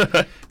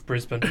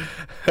 Brisbane.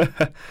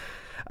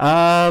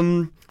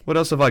 What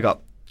else have I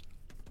got?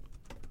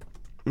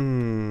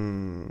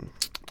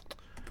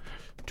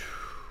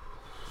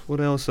 What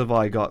else have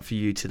I got for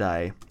you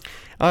today?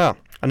 Oh,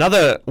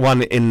 another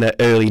one in the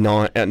early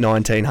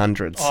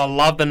 1900s. Oh, I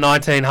love the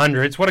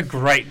 1900s. What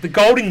the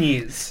golden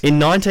years. In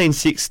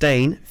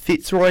 1916,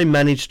 Fitzroy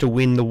managed to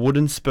win the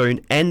Wooden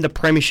Spoon and the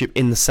Premiership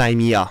in the same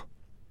year.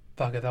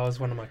 Bugger, that was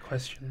one of my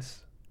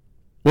questions.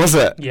 Was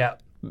it? Yeah.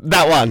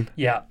 That one?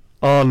 Yeah.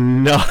 Oh,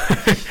 no.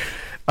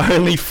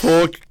 Only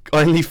four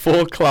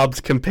clubs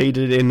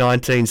competed in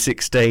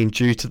 1916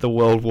 due to the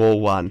World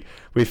War I,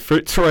 with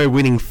Fitzroy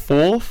winning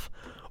 4th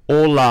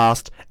or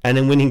last and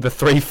then winning the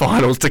 3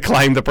 finals to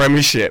claim the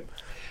Premiership.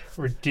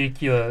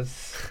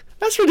 Ridiculous.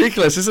 That's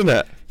ridiculous, isn't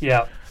it?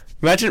 Yeah.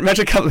 Imagine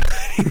winning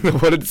the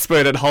Wooden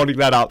Spoon and holding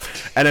that up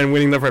and then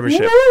winning the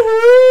Premiership.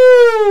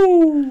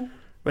 Woohoo!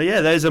 But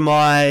yeah, those are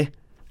my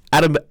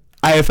Adam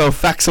AFL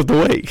facts of the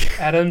week.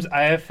 Adam's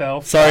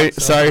AFL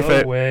facts of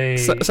the week.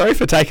 Sorry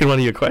for taking one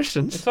of your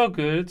questions. It's all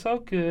good. It's all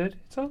good.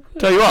 Tell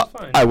you what,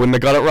 I wouldn't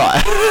have got it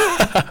right.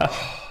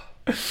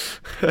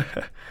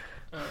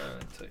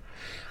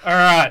 All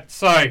right,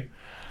 so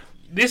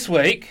this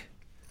week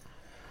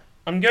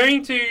I'm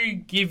going to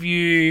give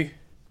you...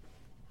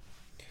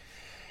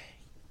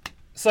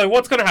 So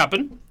what's going to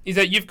happen is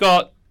that you've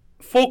got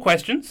 4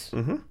 questions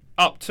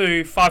up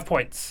to 5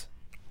 points.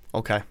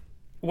 Okay.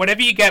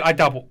 Whatever you get, I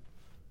double.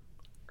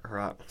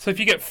 Right. So if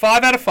you get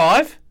 5 out of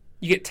 5,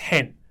 you get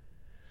 10.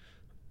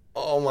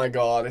 Oh my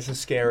god, this is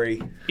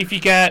scary. If you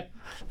get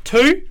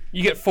 2,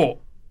 you get 4.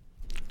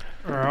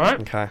 All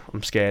right? Okay,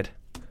 I'm scared.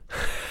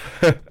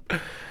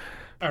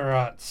 All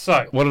right,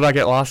 so... What did I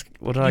get last?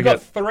 What did I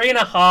get? You got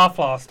 3.5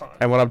 last time.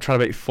 And what I'm trying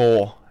to beat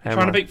 4.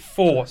 Trying to beat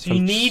 4. So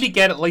you need to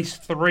get at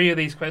least 3 of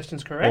these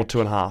questions correct.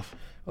 Or 2.5.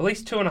 At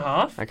least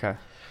 2.5. Okay.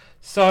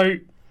 So,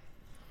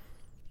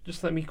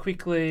 just let me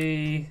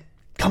quickly...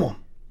 Come on,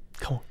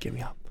 get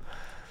me up.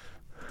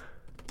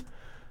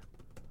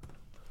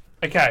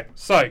 Okay,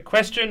 so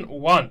question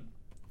 1.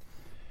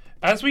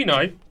 As we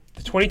know,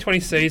 the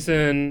 2020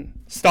 season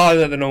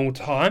started at the normal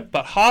time,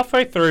 but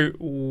halfway through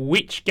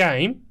which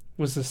game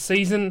was the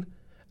season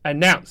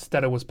announced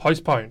that it was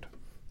postponed?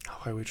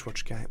 Oh,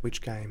 which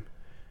game?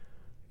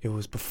 It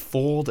was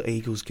before the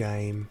Eagles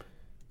game.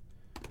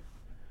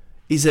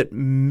 Is it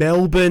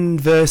Melbourne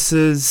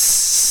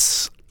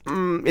versus...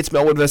 it's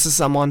Melbourne versus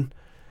someone.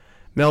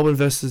 Melbourne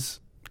versus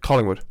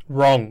Collingwood.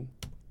 Wrong.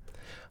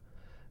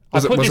 I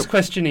put this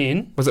question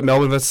in. Was it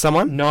Melbourne versus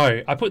someone?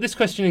 No, I put this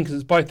question in because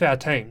it's both our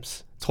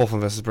teams. It's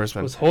Hawthorn versus Brisbane.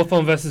 It was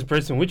Hawthorn versus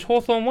Brisbane. Which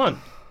Hawthorn won?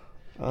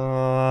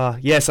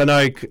 Yes, I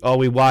know. Oh,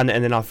 we won,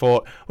 and then I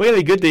thought, we're going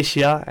to be good this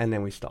year, and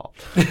then we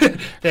stopped.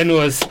 Then it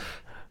was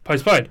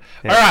postponed.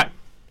 Yeah. All right.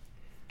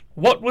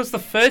 What was the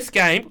first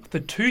game of the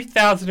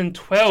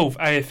 2012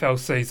 AFL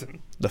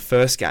season? The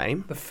first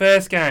game? The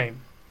first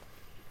game.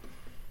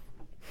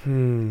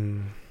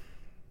 The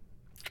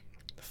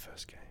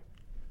first game.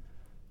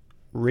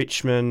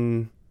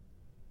 Richmond...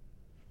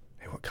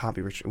 It can't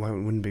be Richmond.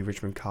 It wouldn't be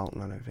Richmond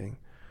Carlton, I don't think.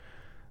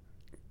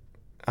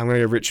 I'm going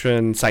to go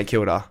Richmond St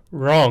Kilda.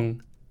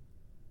 Wrong.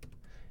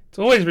 It's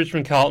always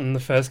Richmond Carlton the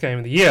first game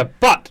of the year,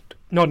 but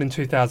not in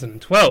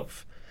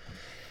 2012.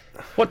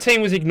 What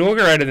team was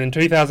inaugurated in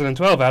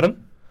 2012,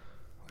 Adam?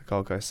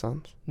 Gold Coast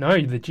Suns. No,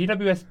 the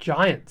GWS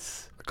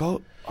Giants.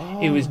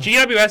 It was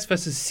GWS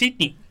versus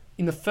Sydney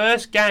in the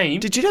first game.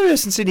 Did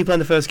GWS and Sydney play in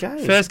the first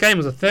game? First game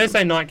was a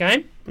Thursday night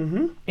game.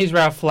 Mm-hmm.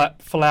 Israel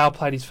Folau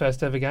played his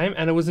first ever game,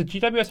 and it was a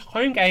GWS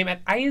home game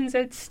at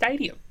ANZ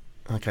Stadium.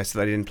 Okay, so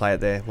they didn't play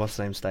it there. What's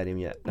the name stadium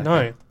yet? Okay.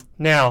 No.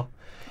 Now,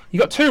 you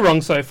got 2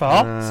 wrong so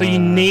far, so you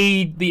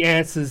need the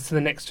answers to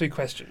the next 2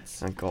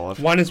 questions. Oh, God.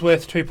 One is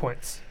worth 2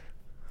 points.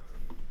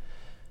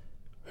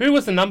 Who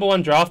was the number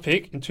 1 draft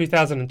pick in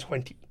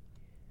 2020?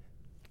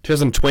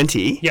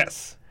 2020?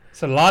 Yes.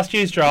 So last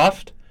year's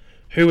draft,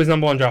 who was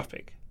number 1 draft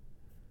pick?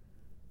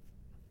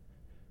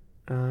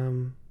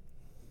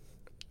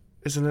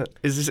 Isn't it?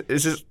 Is this?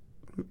 It's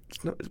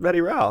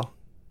Matty Rowell.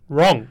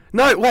 Wrong.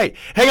 No, wait.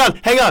 Hang on.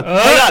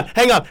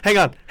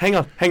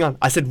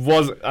 I said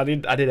was. I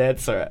did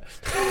answer it.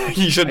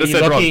 You shouldn't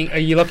have said wrong. Are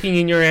you locking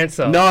in your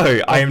answer?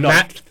 No, I am not.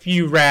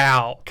 Matthew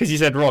Rowell. Because you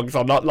said wrong, so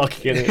I'm not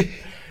locking it in.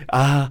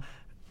 I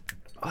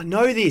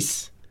know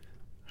this.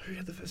 Who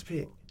had the first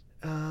pick?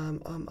 Oh,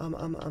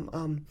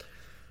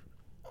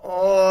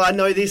 I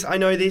know this.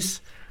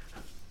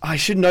 I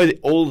should know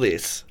all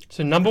this.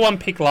 So number 1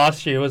 pick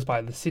last year was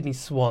by the Sydney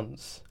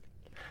Swans.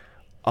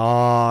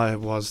 Oh,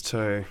 it was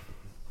too.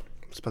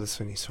 It's by the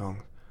Sydney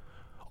Swans.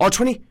 Oh,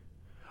 20.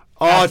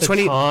 Oh, At the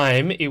 20.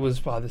 time, it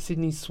was by the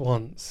Sydney for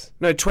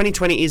No,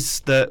 2020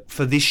 is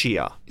for this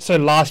year. So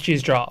last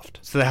year's draft.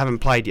 So they haven't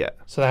played yet.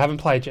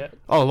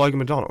 Oh, Logan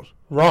McDonald.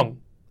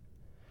 Wrong.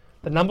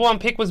 The number 1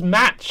 pick was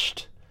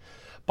matched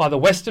by the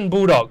Western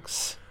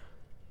Bulldogs.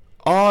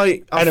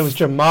 And it was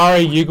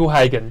Jamari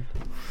Ugelhagen.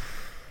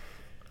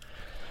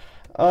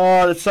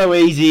 Oh, that's so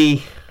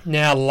easy.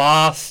 Now,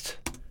 last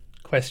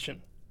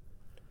question.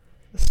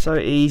 So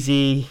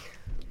easy.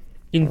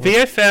 In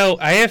VFL, AFL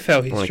I want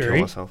to kill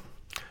history, myself.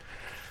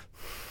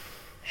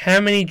 how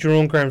many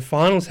drawn grand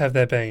finals have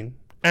there been?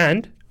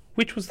 And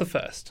which was the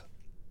first?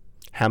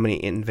 How many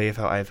in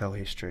VFL, AFL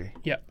history?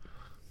 Yep.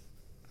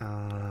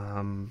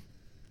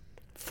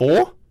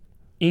 4?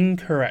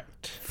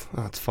 Incorrect.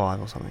 Oh, it's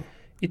 5 or something.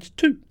 It's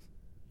 2.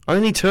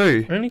 Only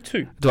 2. Only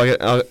 2. Do I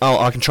get?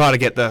 I can try to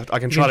get the. I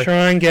can try to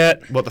try and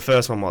get. What the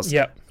first one was.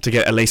 Yep. To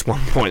get at least 1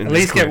 point. At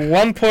least get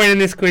 1 point in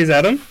this quiz,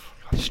 Adam.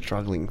 I'm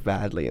struggling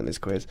badly in this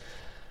quiz.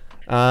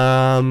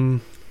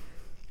 I'm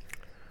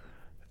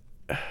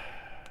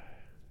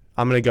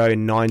gonna go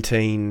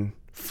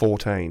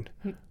 1914.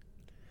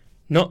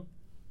 Not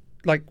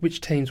like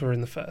which teams were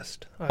in the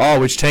first. Oh,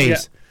 which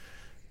teams? Yeah.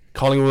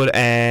 Collingwood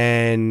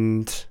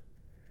and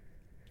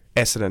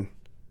Essendon.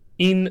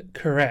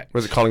 Incorrect.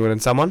 Was it Collingwood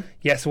and someone?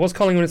 Yes, it was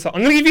Collingwood and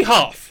someone. I'm going to give you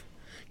half.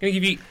 I'm going to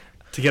give you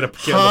To get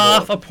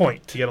half a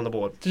point. To get on the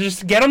board. To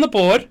just get on the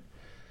board,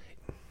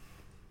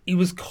 it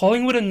was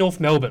Collingwood and North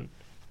Melbourne.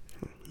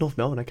 North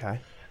Melbourne, okay.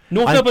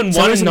 Melbourne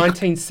won in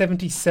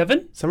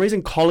 1977. Some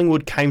reason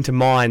Collingwood came to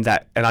mind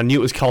and I knew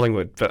it was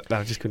Collingwood, but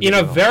I just couldn't. In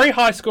a very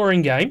high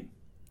scoring game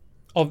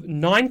of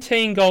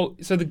 19 goals.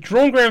 So the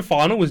drawn grand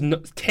final was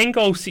 10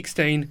 goals,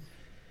 16,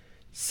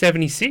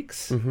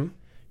 76. Mm-hmm.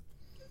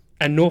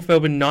 And North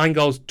Melbourne 9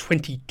 goals,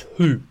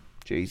 22.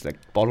 Jeez, they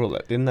bottled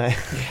it, didn't they?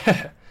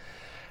 Yeah.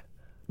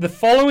 The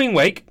following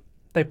week,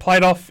 they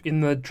played off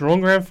in the drawn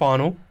grand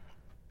final.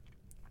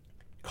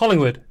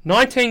 Collingwood,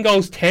 19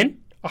 goals, 10,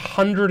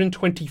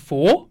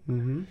 124.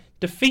 Mm-hmm.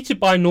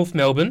 Defeated by North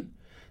Melbourne,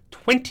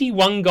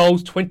 21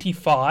 goals,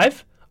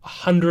 25,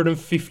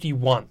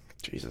 151.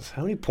 Jesus,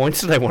 how many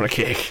points do they want to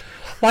kick?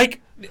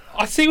 Like,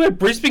 I see where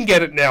Brisbane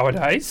get it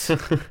nowadays.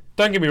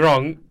 Don't get me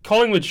wrong,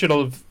 Collingwood should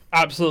have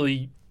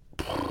absolutely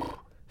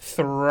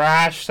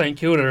thrashed St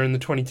Kilda in the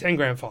 2010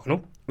 grand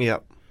final.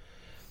 Yep.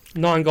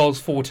 9 goals,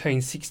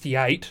 14,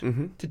 68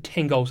 Mm-hmm. to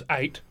 10 goals,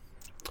 8.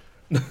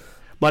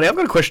 Marty, I've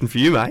got a question for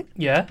you, mate.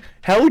 Yeah,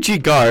 How would you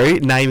go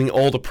naming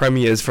all the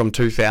premiers from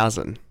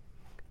 2000?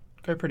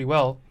 go pretty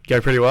well. Go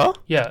pretty well?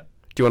 Yeah,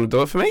 Do you want to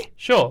do it for me?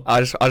 sure. I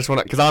just want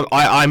to, because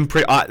I'm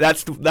pretty.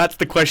 That's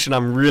the question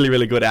I'm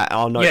really good at.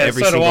 I'll know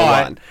every so do single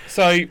I. one.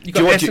 So you Do got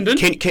you want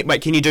Essendon.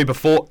 wait, can you do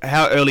before?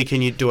 How early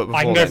can you do it before?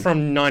 I can go then?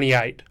 from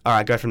 98. All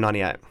right, go from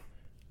 98.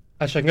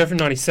 Actually, I can go from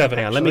 97.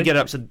 Hang on, let me get it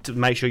up to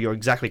make sure you're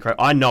exactly correct.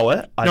 I know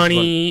it.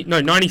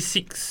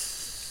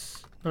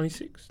 96.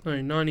 96?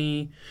 No,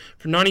 90.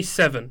 From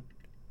 97.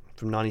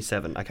 From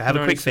 97. Okay, have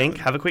a quick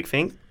think.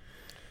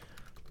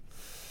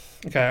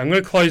 Okay, I'm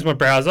going to close my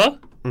browser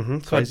Mm-hmm.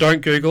 so I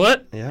don't Google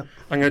it. Yeah.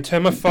 I'm going to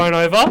turn my phone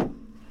over,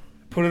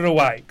 put it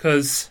away,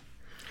 because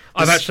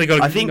I've actually got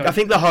to... I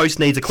think the host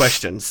needs a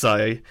question, so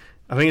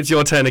I think it's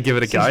your turn to give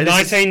it a go. Since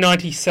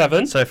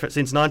 1997. So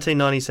since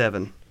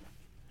 1997,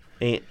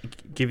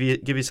 give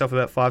yourself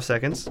about 5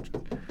 seconds.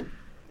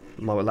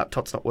 My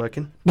laptop's not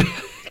working.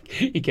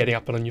 You're getting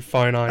up on your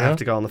phone, aren't I you? have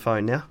to go on the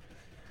phone now.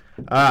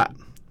 All right,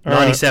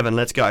 97.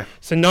 Let's go.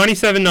 So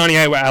 97,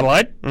 98 were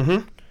Adelaide.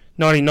 Mm-hmm.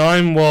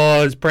 99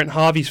 was Brent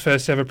Harvey's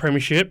first ever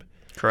premiership.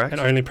 Correct.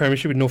 And only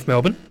premiership with North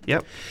Melbourne.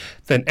 Yep.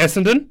 Then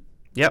Essendon.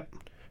 Yep.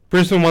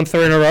 Brisbane won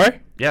 3 in a row.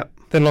 Yep.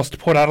 Then lost to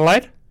Port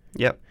Adelaide.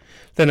 Yep.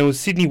 Then it was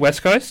Sydney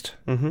West Coast.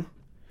 Mm-hmm.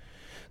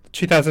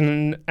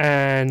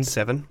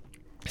 2007,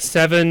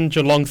 7.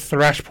 Geelong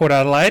thrashed Port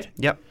Adelaide.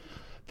 Yep.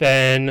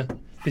 Then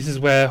this is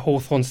where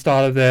Hawthorn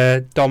started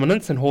their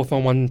dominance, and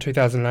Hawthorn won in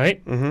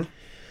 2008.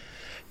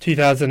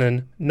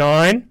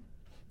 2009,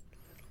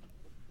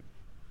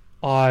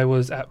 I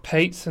was at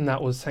Pete's, and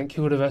that was St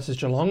Kilda versus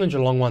Geelong, and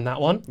Geelong won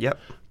that one. Yep.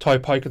 Toe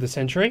poke of the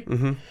century.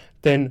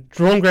 Then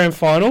drawn grand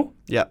final.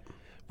 Yep.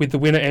 With the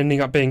winner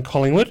ending up being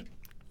Collingwood.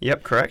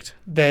 Yep, correct.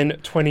 Then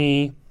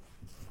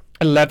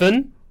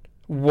 2011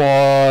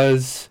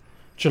 was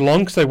Geelong,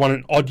 because they won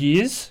in odd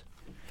years.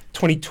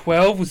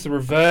 2012 was the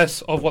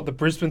reverse of what the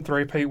Brisbane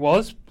three-peat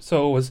was.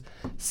 So it was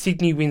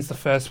Sydney wins the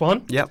first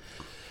one. Yep.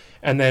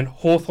 And then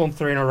Hawthorn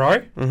 3 in a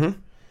row.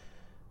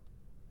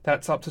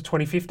 That's up to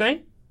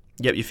 2015.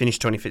 Yep, you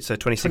finished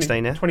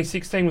 2016 now.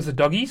 2016 was the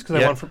Doggies, because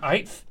they won from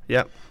 8th.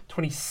 Yep.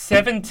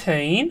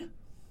 2017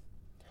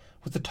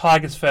 was the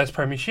Tigers' first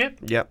premiership.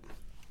 Yep.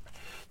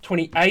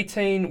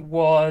 2018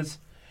 was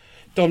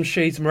Dom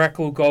Sheed's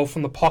miracle goal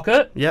from the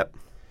pocket. Yep.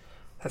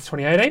 That's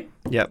 2018.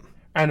 Yep.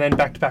 And then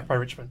back-to-back by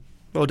Richmond.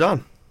 Well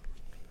done.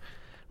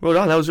 Well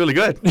done. That was really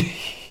good.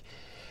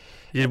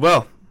 You did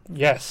well.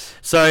 Yes.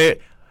 So,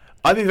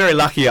 I've been very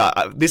lucky.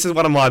 This is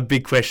one of my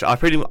big questions.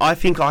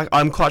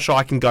 I'm quite sure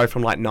I can go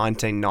from like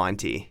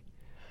 1990.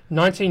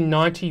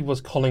 1990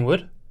 was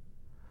Collingwood.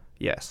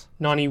 Yes.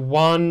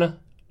 91.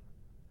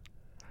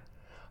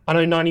 I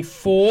know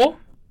 94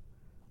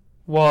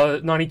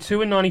 was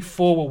 92 and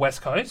 94 were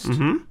West Coast.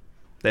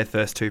 Their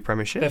first two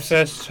premierships. Their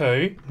first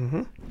two.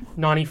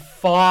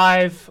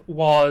 95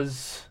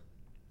 was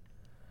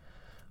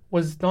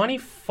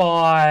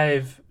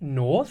 95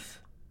 North?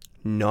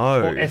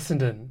 No. Or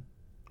Essendon?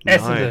 No.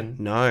 Essendon.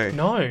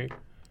 No.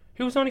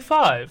 Who was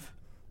 95?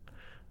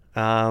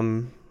 A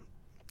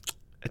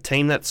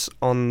team that's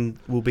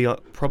will be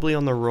probably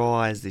on the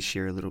rise this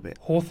year a little bit.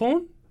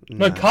 Hawthorn?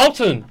 No,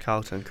 Carlton.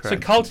 Carlton,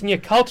 correct. So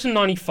Carlton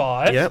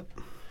 95. Yep.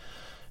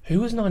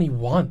 Who was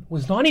 91?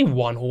 Was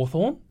 91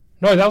 Hawthorn?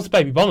 No, that was the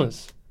Baby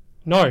Bombers.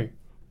 No,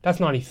 that's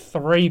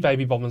 93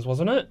 Baby Bombers,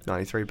 wasn't it?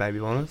 93 Baby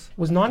Bombers.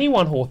 Was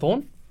 91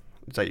 Hawthorn?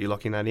 Is that you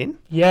locking that in?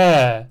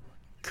 Yeah.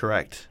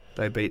 Correct.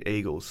 They beat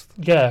Eagles.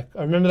 Yeah,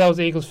 I remember that was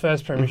Eagles'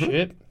 first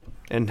premiership.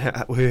 And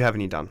who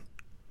haven't you done?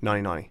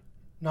 1990.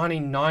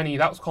 1990,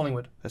 that was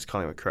Collingwood. That's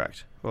Collingwood,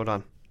 correct. Well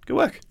done. Good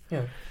work.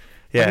 Yeah.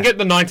 Yeah. I can get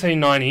the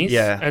 1990s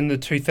and the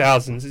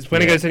 2000s. It's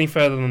when it goes any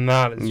further than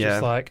that, it's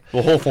just like...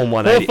 Well, Hawthorn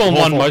won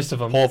most of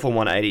them. Hawthorn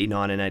won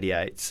 89 and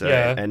 88, so,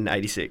 and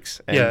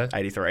 86 and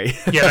 83.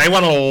 Yeah, they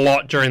won a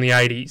lot during the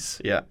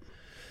 80s. Yeah.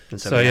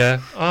 So,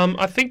 yeah.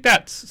 I think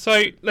that's...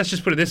 So, let's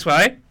just put it this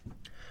way.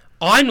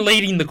 I'm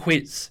leading the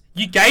quiz.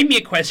 You gave me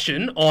a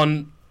question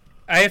on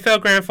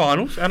AFL Grand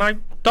Finals, and I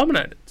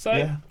dominated. So,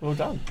 yeah, well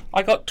done.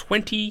 I got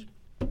 20...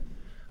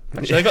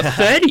 Actually, I got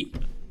 30.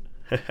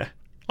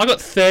 I got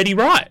 30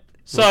 right.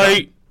 So,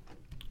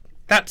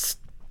 that's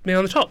me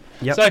on the top.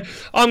 Yep. So,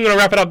 I'm going to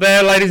wrap it up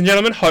there, ladies and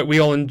gentlemen. Hope we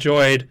all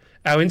enjoyed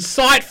our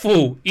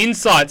insightful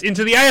insights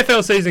into the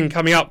AFL season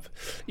coming up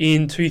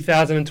in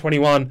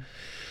 2021.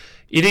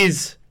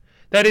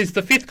 That is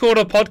the Fifth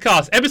Quarter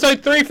Podcast,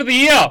 episode 3 for the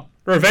year,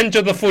 Revenge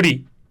of the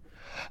Footy.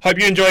 Hope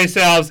you enjoy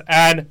yourselves,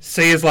 and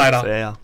see you later. See ya.